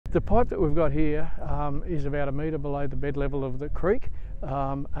The pipe that we've got here is about 1 metre below the bed level of the creek,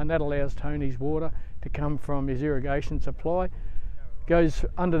 and that allows Tony's water to come from his irrigation supply, goes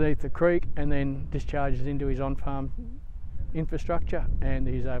underneath the creek and then discharges into his on-farm infrastructure, and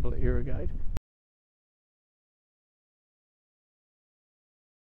he's able to irrigate.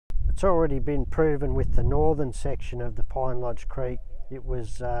 It's already been proven with the northern section of the Pine Lodge Creek. It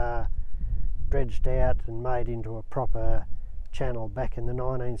was dredged out and made into a proper channel back in the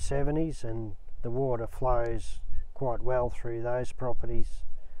 1970s, and the water flows quite well through those properties,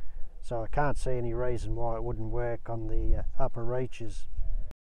 so I can't see any reason why it wouldn't work on the upper reaches.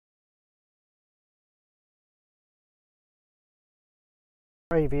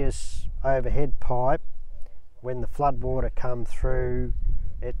 Previous overhead pipe, when the floodwater come through,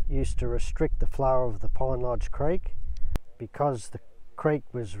 it used to restrict the flow of the Pine Lodge Creek. Because the creek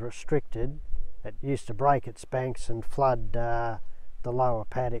was restricted, it used to break its banks and flood the lower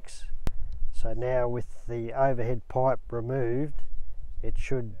paddocks. So now with the overhead pipe removed, it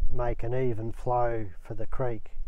should make an even flow for the creek.